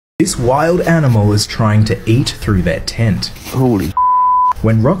This wild animal is trying to eat through their tent. Holy.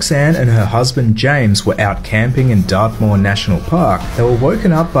 When Roxanne and her husband James were out camping in Dartmoor National Park, they were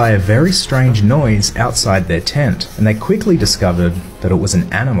woken up by a very strange noise outside their tent, and they quickly discovered that it was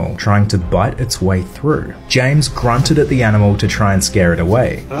an animal trying to bite its way through. James grunted at the animal to try and scare it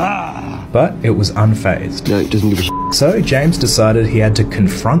away, but it was unfazed. No, it doesn't give a shit. So James decided he had to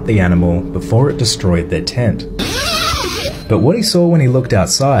confront the animal before it destroyed their tent. But what he saw when he looked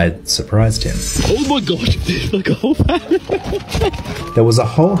outside surprised him. Oh my god, like a whole family. There was a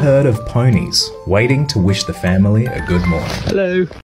whole herd of ponies waiting to wish the family a good morning. Hello.